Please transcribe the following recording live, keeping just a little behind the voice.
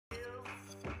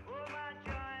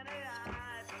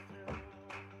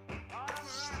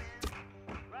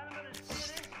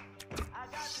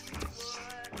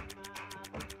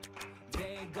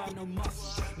ain't got no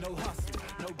muscle, no hustle,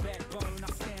 no backbone.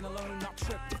 I stand alone, not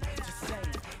tripping. Just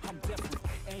saying, I'm different.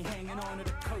 Ain't hanging on to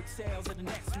the coattails of the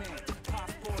next man.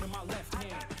 Passport in my left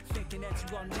hand, thinking that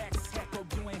you are next. Heck, oh,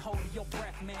 you ain't holding your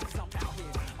breath, man. Cause I'm out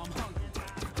here, I'm hungry.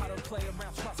 I don't play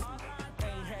around, trust me.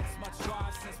 Ain't had as much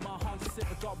drive since my Honda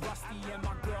Civic got rusty, and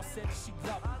my girl said that she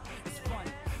loved me. It's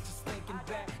funny, just thinking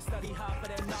back, study hard for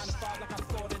that 9 to 5, like I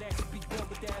thought it actually be good,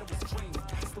 but that it was dreaming,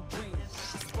 still dreaming.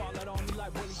 Spotlight on me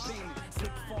like Willie Beeman,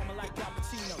 still performing like Al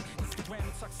Pacino. Instagram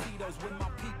and tuxedos with my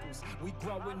peoples. We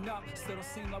growing up, still don't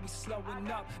seem like we slowing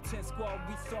up. 10 squad,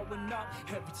 we throwing up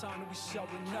every time that we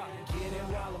showing up. Get it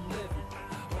while I'm living.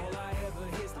 All I ever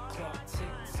hear is the clock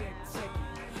tick, tick, ticking.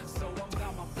 So I'm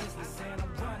about my business and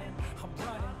I'm running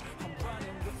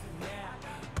with it now.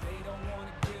 They don't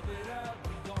wanna give it up,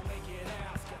 we gon' make it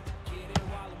out. Get it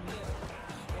while I'm living.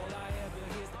 All I ever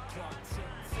hear is the clock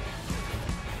tick, tick,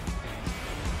 tick.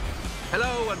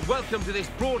 Hello and welcome to this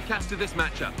broadcast of this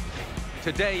matchup.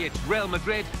 Today it's Real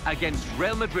Madrid against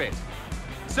Real Madrid.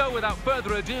 So without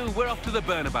further ado, we're off to the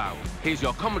Bernabeu. Here's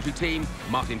your commentary team,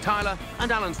 Martin Tyler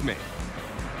and Alan Smith.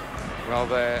 Well,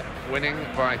 they're winning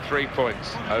by 3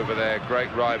 points over their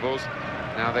great rivals.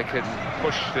 Now they can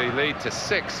push the lead to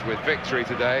 6 with victory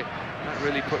today. That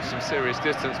really puts some serious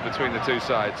distance between the two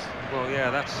sides. Well, yeah,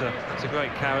 that's a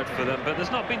great carrot for them, but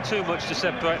there's not been too much to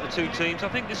separate the two teams. I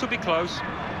think this will be close.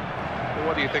 Well,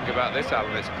 what do you think about this,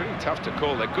 Alan? It's pretty tough to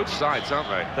call. They're good sides, aren't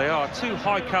they? They are two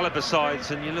high-caliber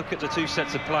sides, and you look at the two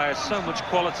sets of players, so much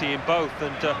quality in both,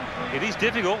 and it is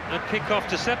difficult at kick-off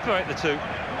to separate the two.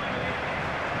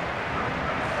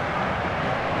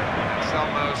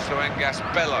 Salmo Soengas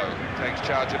Bello takes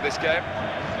charge of this game.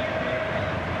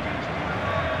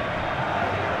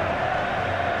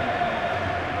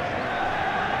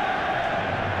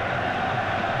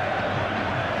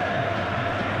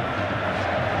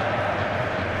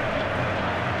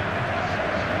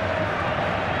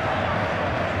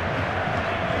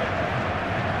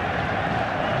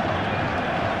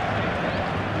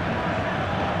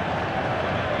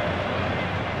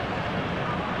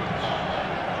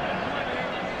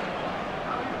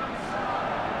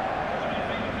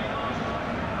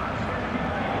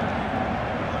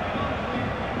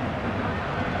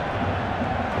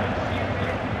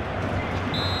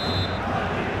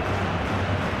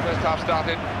 Half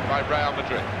started by Real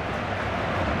Madrid.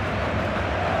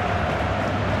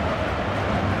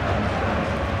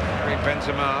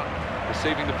 Benzema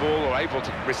receiving the ball, or able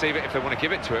to receive it if they want to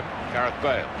give it to him. Gareth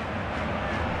Bale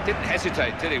didn't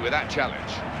hesitate, did he, with that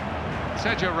challenge?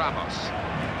 Sergio Ramos,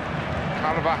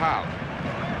 Carvajal,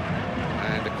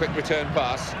 and a quick return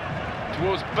pass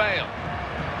towards Bale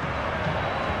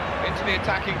into the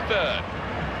attacking third.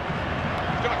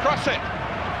 He's going to cross it.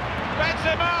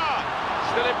 Benzema!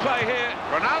 Still in play here.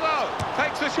 Ronaldo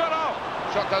takes the shot off.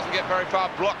 Shot doesn't get very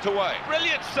far, blocked away.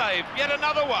 Brilliant save, yet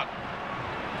another one.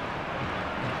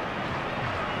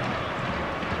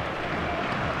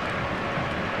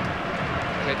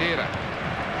 Kedira.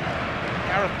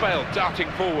 Gareth Bale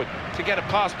darting forward to get a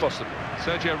pass possible.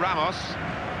 Sergio Ramos.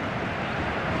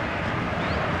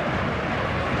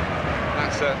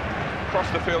 That's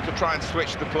across the field to try and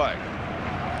switch the play.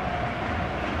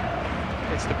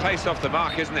 It's the pace off the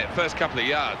mark, isn't it? First couple of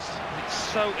yards. It's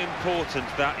so important,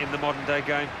 that, in the modern-day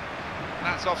game.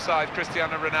 That's offside,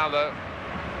 Cristiano Ronaldo.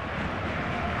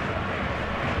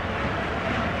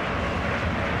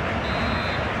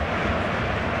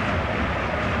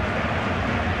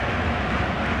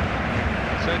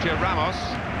 Sergio Ramos.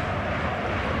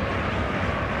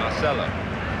 Marcelo.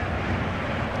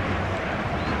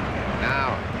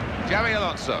 Now, Xabi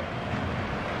Alonso.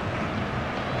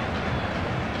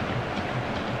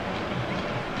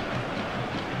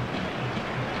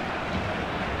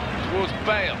 Towards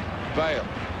Bale. Bale.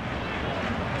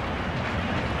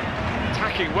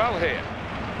 Attacking well here.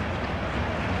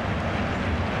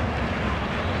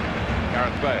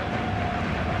 Gareth Bale.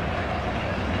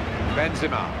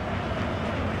 Benzema.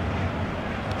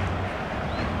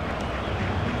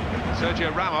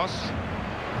 Sergio Ramos.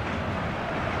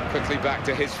 Quickly back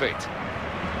to his feet.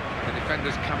 The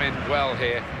defenders come in well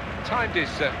here. Timed his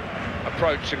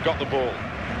approach and got the ball.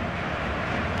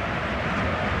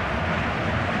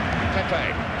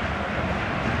 Pepe.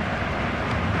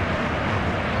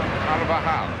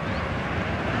 Carvajal.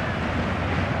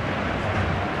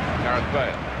 Gareth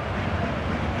Bale.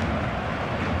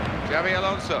 Xabi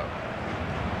Alonso.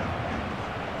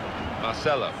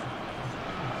 Marcelo.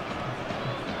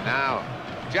 Now,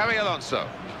 Xabi Alonso.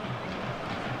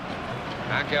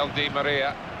 Angel Di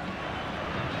Maria.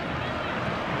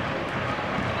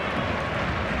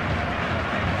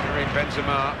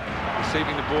 Benzema.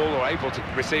 Receiving the ball or able to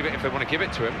receive it if they want to give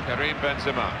it to him. Karim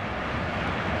Benzema.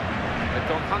 They've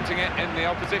gone hunting it in the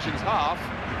opposition's half.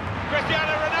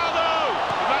 Cristiano Ronaldo!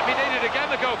 He might be needed again,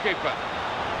 the goalkeeper.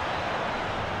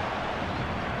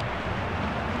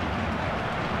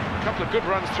 A couple of good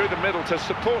runs through the middle to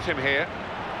support him here.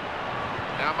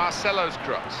 Now Marcelo's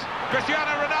cross.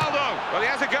 Cristiano Ronaldo! Well, he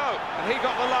has a go, and he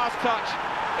got the last touch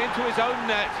into his own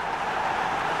net.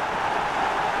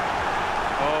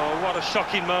 Oh, what a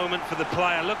shocking moment for the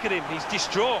player. Look at him, he's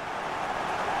distraught.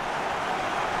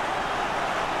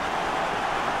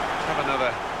 Let's have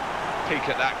another peek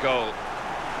at that goal.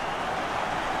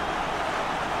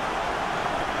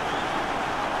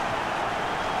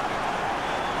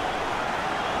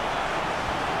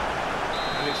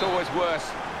 And it's always worse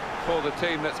for the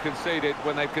team that's conceded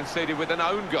when they've conceded with an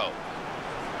own goal.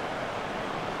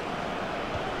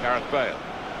 Gareth Bale.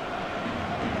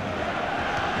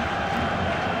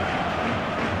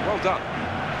 Well done.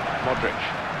 Modric.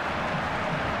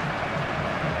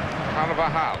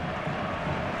 Carvajal.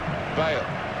 Bale.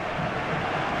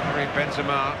 Karim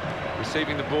Benzema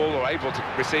receiving the ball or able to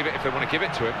receive it if they want to give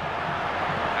it to him.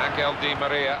 Angel Di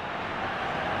Maria.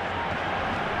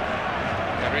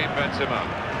 Karim Benzema.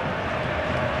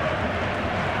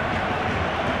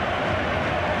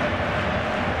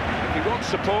 If he wants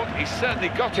support, he's certainly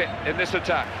got it in this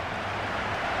attack.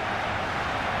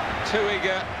 Too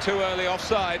eager, too early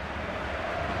offside.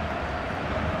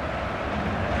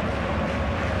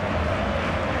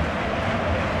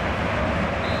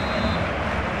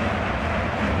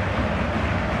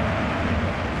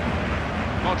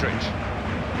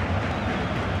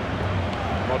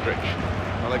 Modric.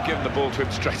 Well, they've given the ball to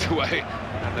him straight away,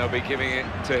 and they'll be giving it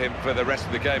to him for the rest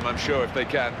of the game, I'm sure, if they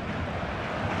can.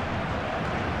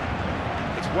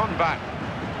 It's one back.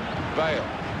 Bale.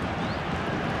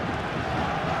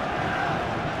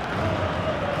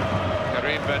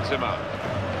 Karim Benzema.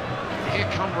 Here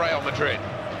come Real Madrid.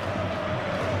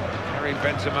 Karim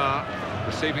Benzema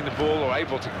receiving the ball or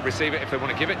able to receive it if they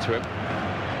want to give it to him.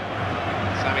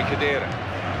 Sami Khedira.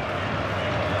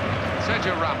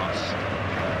 Sergio Ramos.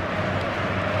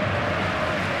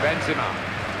 Benzema.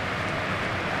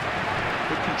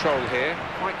 Good control here.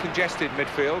 Quite congested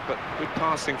midfield, but good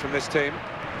passing from this team.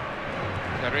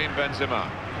 Karim Benzema.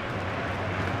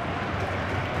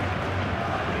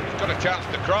 He's got a chance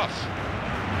to cross.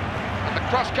 And the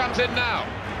cross comes in now.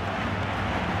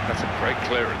 That's a great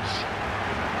clearance.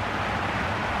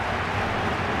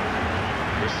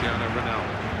 Cristiano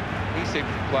Ronaldo. He seemed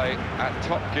to play at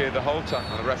top gear the whole time,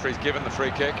 and the referee's given the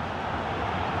free kick.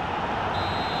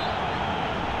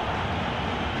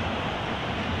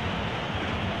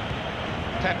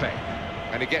 Pepe,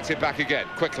 and he gets it back again,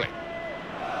 quickly.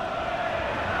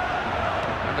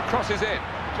 And the cross is in,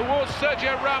 towards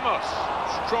Sergio Ramos.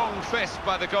 Strong fist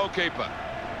by the goalkeeper.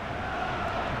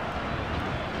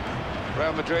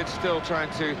 Real Madrid still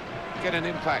trying to get an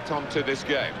impact onto this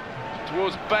game.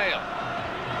 Towards Bale.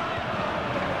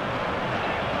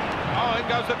 Oh, in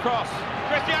goes the cross.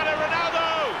 Cristiano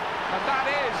Ronaldo! And that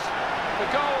is the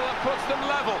goal that puts them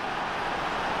level.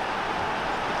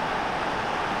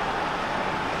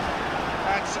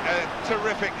 That's a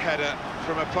terrific header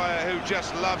from a player who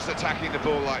just loves attacking the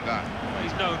ball like that.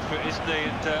 He's known for it, isn't he?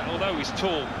 And although he's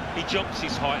tall, he jumps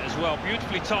his height as well.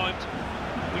 Beautifully timed.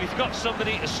 Well, you've got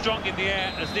somebody as strong in the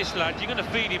air as this lad, you're going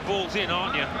to feed him balls in,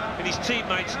 aren't you? And his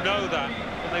teammates know that,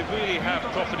 and they really have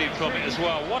profited from it as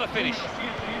well. What a finish.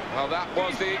 Well, that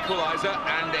was the equaliser,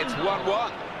 and it's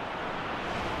 1-1.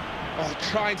 Oh,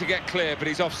 trying to get clear, but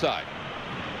he's offside.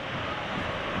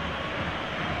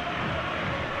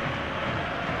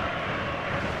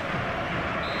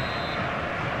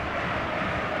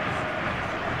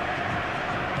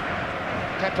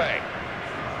 Pepe.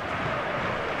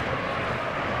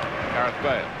 Gareth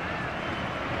Bale.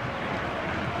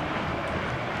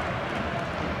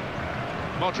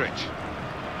 Modric.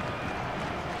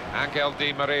 Angel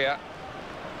Di Maria.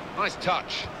 Nice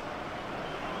touch.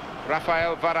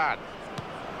 Rafael Varane.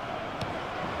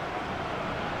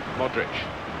 Modric.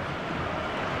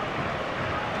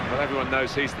 Well, everyone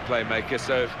knows he's the playmaker,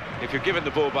 so if you're given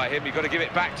the ball by him, you've got to give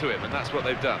it back to him, and that's what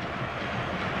they've done.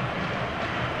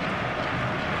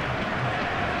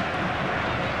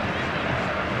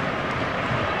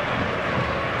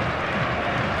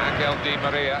 Angel Di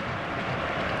Maria.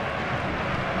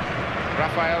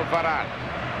 Rafael Varane.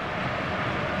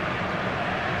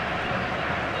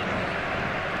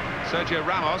 Sergio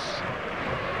Ramos.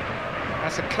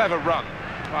 That's a clever run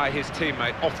by his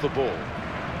teammate off the ball.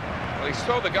 Well, he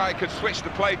saw the guy could switch the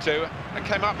play to and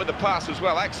came up with the pass as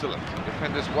well. Excellent.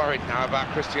 Defenders worried now about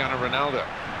Cristiano Ronaldo.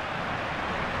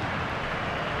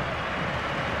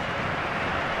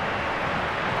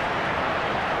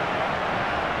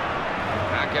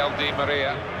 Angel Di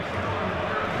Maria.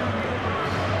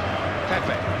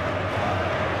 Pepe.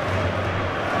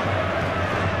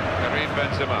 Karim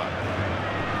Benzema.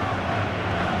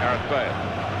 Gareth Bale.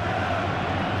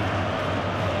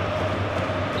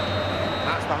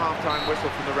 That's the half-time whistle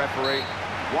from the referee.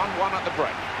 1-1 at the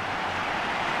break.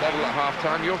 Level at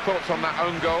half-time. Your thoughts on that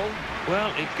own goal?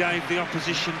 Well, it gave the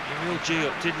opposition a real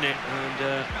G-up, didn't it? And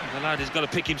the lad has got to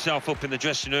pick himself up in the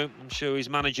dressing room. I'm sure his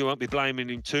manager won't be blaming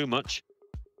him too much.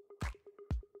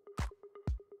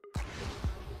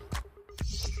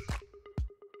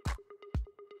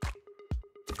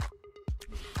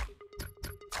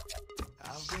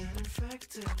 I've been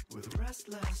infected with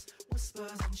restless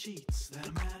whispers and cheats that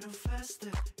are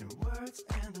manifested in words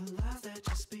and the lies that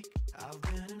you speak. I've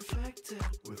been infected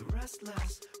with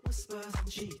restless whispers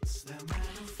and cheats that are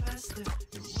manifested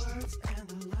in words and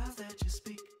the lies that you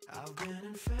speak. I've been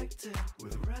infected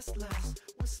with restless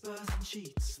whispers and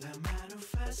cheats that are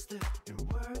manifested in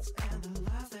words and the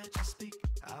lies that you speak.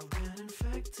 I've been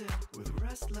infected with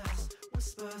restless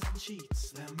whispers and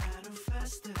cheats that are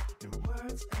manifested in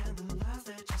words and the lies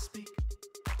that you speak.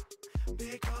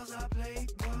 Because I played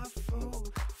the fool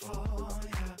for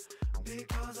you.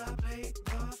 Because I played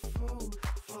the fool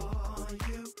for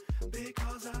you.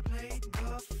 Because I played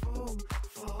the fool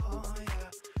for you.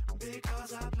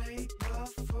 Because I played the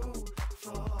fool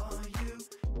for you.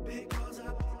 Because I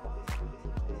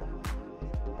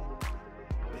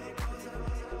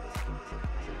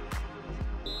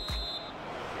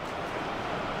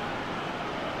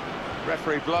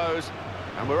Referee blows,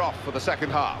 and we're off for the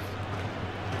second half.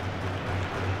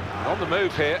 On the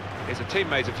move here is a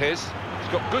teammate of his.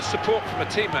 He's got good support from a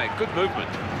teammate, good movement.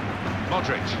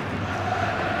 Modric.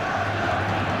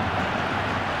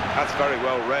 That's very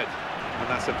well read, and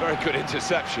that's a very good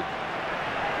interception.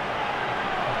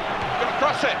 Gonna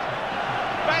cross it.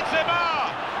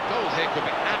 Benzema! Goal here could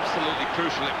be absolutely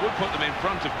crucial. It would put them in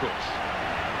front, of course.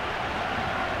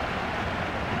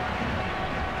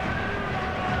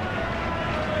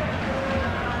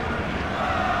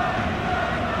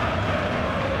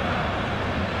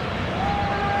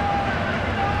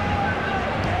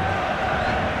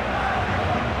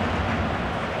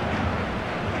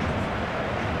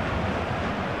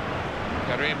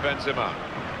 Karim Benzema.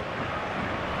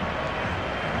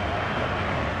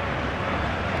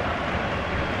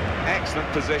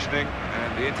 Excellent positioning,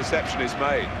 and the interception is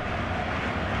made.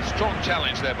 Strong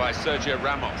challenge there by Sergio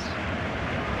Ramos.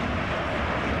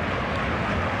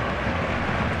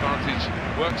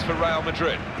 Advantage works for Real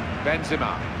Madrid.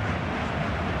 Benzema.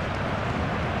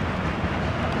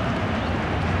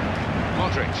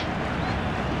 Modric.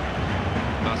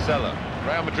 Marcelo.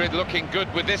 Real Madrid looking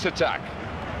good with this attack.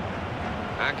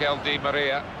 Angel Di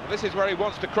Maria. This is where he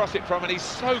wants to cross it from, and he's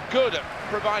so good at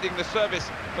providing the service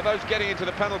for those getting into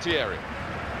the penalty area.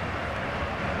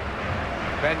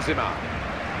 Benzema.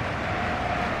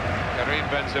 Karim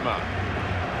Benzema.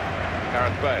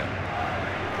 Gareth Bale.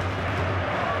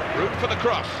 Room for the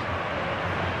cross.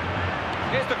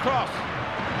 Here's the cross.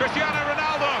 Cristiano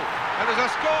Ronaldo. And there's a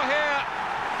score here.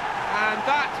 And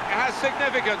that has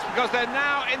significance because they're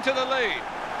now into the lead.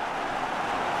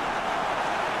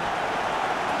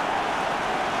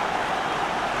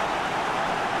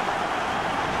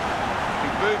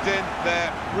 Moved in,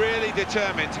 they're really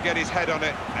determined to get his head on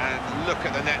it, and look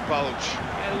at the net bulge.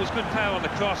 Yeah, there was good power on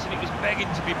the cross, and it was begging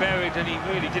to be buried, and he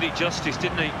really did it justice,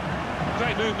 didn't he?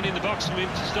 Great movement in the box from him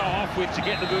to start off with, to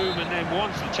get the boom, and then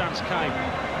once the chance came,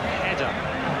 header.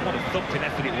 What a thumping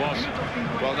effort it was.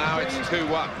 Well, now it's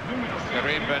 2-1.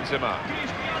 Karim Benzema.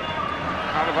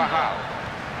 Carvajal.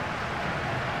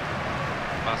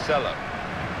 Marcelo.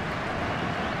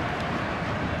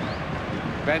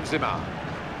 Benzema.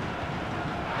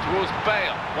 Towards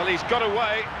Bale. Well, he's got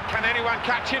away. Can anyone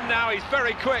catch him now? He's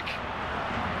very quick.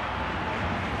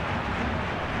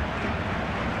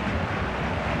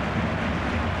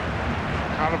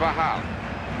 Carvajal.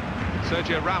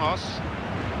 Sergio Ramos.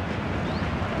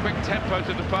 Quick tempo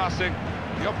to the passing.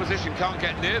 The opposition can't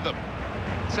get near them.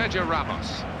 Sergio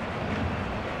Ramos.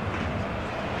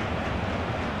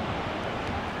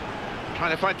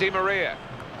 Trying to find Di Maria.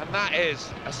 And that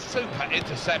is a super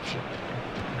interception.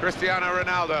 Cristiano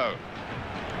Ronaldo.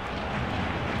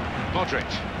 Modric.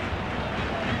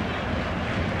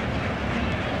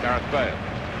 Gareth Bale.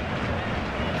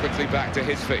 Quickly back to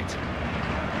his feet.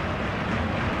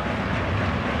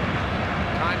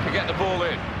 Time to get the ball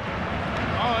in.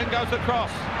 Oh, in goes the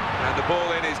cross. And the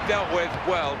ball in is dealt with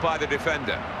well by the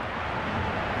defender.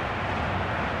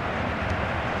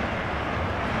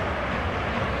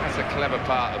 That's a clever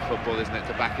part of football, isn't it,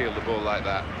 to backheel the ball like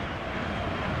that.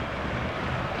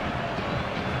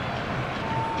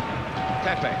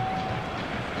 Pepe.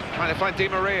 Trying to find Di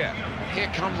Maria. Here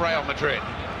come Real Madrid.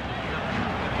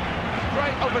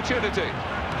 Great opportunity.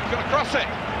 He's going to cross it.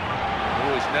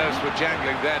 Oh, his nerves were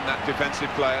jangling then, that defensive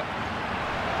player.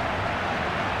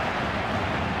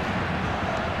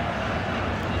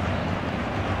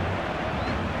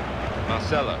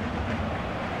 Marcelo.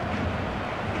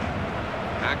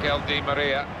 Angel Di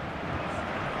Maria.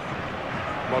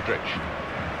 Modric.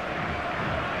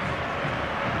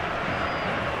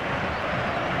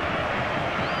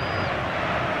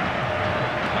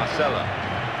 Marcelo.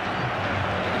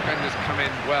 The defenders come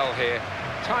in well here.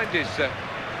 Timed his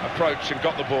approach and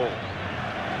got the ball.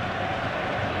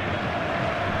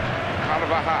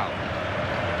 Carvajal.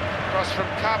 Cross from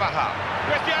Carvajal.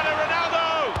 Cristiano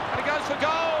Ronaldo! And he goes for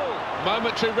goal!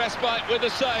 Momentary respite with a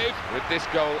save. With this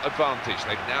goal advantage,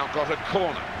 they've now got a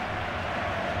corner.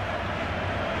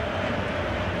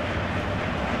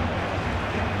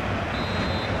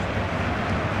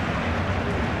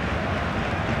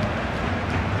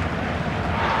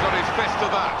 He's got his fist to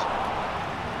that.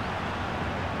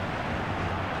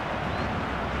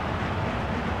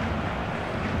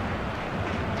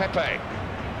 Pepe.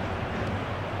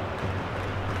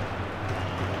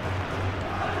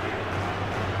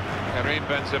 Karim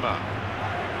Benzema.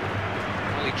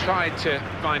 Well, he tried to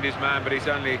find his man, but he's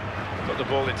only got the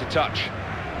ball into touch.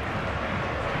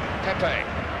 Pepe.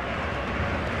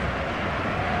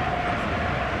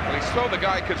 Well, he saw the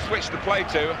guy could switch the play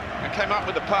to and came up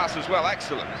with the pass as well.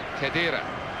 Excellent. Kedira.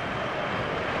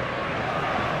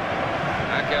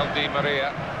 Angel Di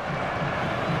Maria.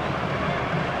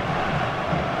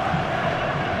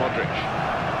 Modric.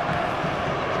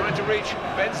 Trying to reach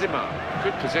Benzema.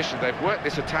 Good position. They've worked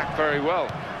this attack very well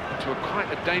into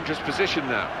quite a dangerous position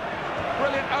now.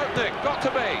 Brilliant opening, got to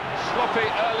be. Sloppy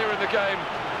earlier in the game,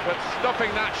 but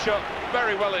stopping that shot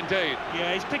very well indeed.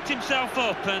 Yeah, he's picked himself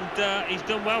up and he's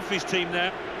done well for his team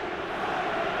there.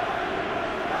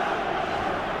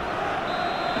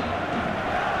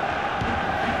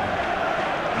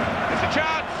 It's a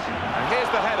chance, and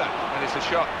here's the header, and it's a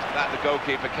shot that the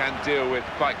goalkeeper can deal with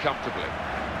quite comfortably.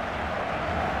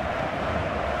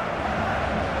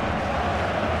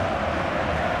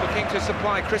 Looking to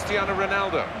supply Cristiano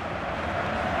Ronaldo.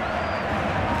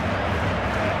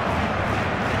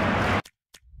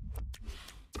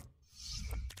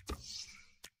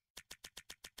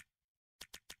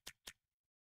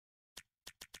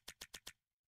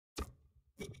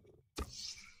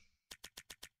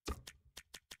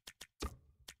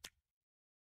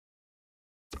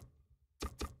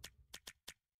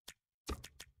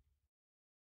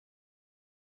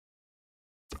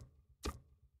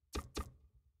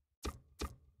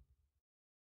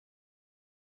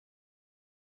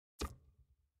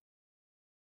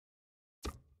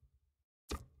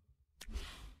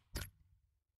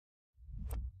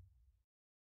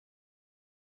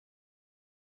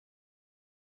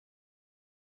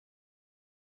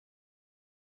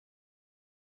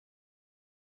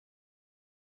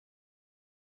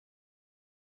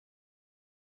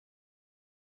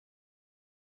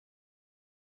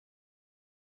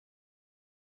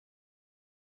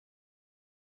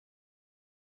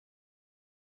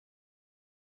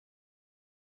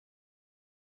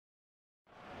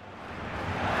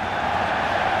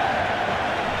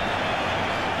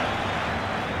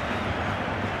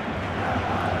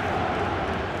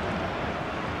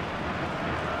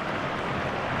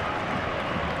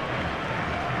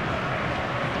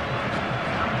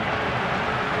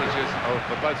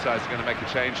 But both sides are going to make a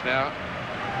change now.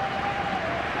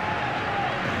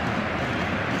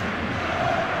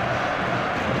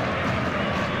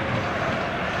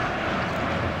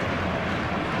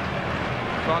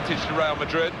 Advantage to Real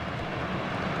Madrid.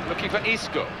 Looking for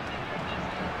Isco.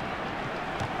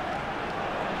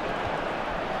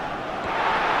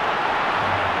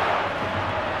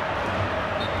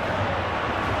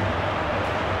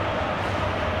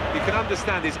 You can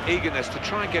understand his eagerness to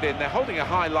try and get in. They're holding a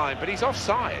high line, but he's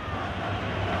offside.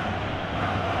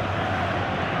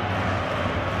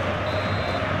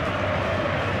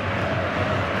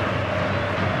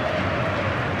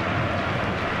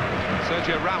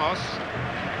 Sergio Ramos.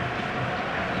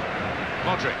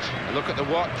 Modric. A look at the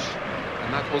watch,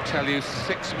 and that will tell you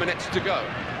 6 minutes to go.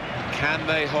 Can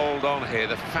they hold on here?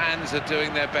 The fans are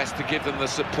doing their best to give them the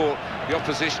support. The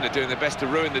opposition are doing their best to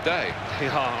ruin the day.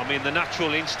 Yeah, I mean, the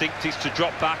natural instinct is to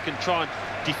drop back and try and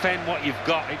defend what you've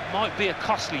got. It might be a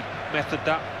costly method,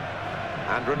 that.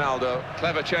 And Ronaldo,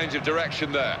 clever change of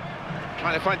direction there.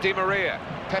 Trying to find Di Maria.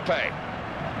 Pepe.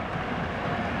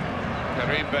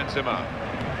 Karim Benzema.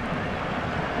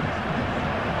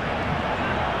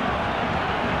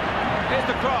 Here's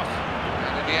the cross.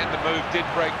 And the end, the move did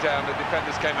break down. The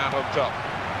defenders came out on top.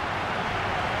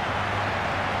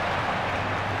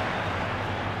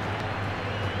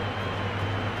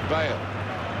 Bale.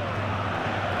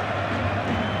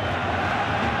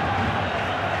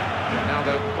 Now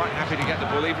they're quite happy to get the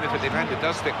ball, even if the defender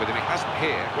does stick with him. He hasn't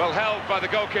here. Well held by the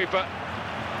goalkeeper.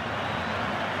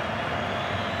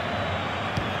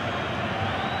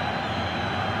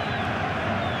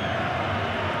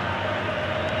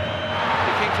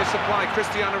 Looking to supply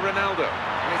Cristiano Ronaldo.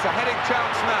 And it's a heading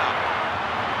chance now.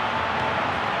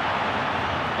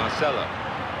 Marcelo.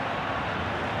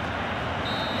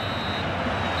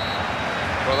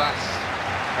 Well, that's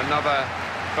another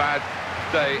bad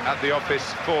day at the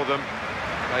office for them.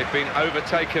 They've been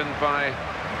overtaken by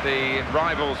the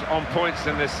rivals on points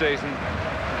in this season,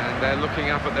 and they're looking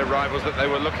up at their rivals that they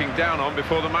were looking down on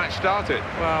before the match started.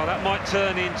 Well, that might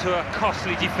turn into a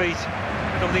costly defeat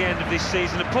on the end of this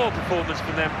season. A poor performance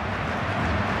from them.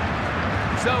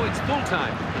 So it's full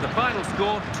time, with the final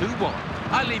score 2-1.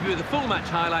 I'll leave you with the full match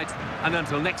highlights, and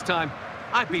until next time,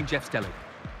 I've been Jeff Stelling.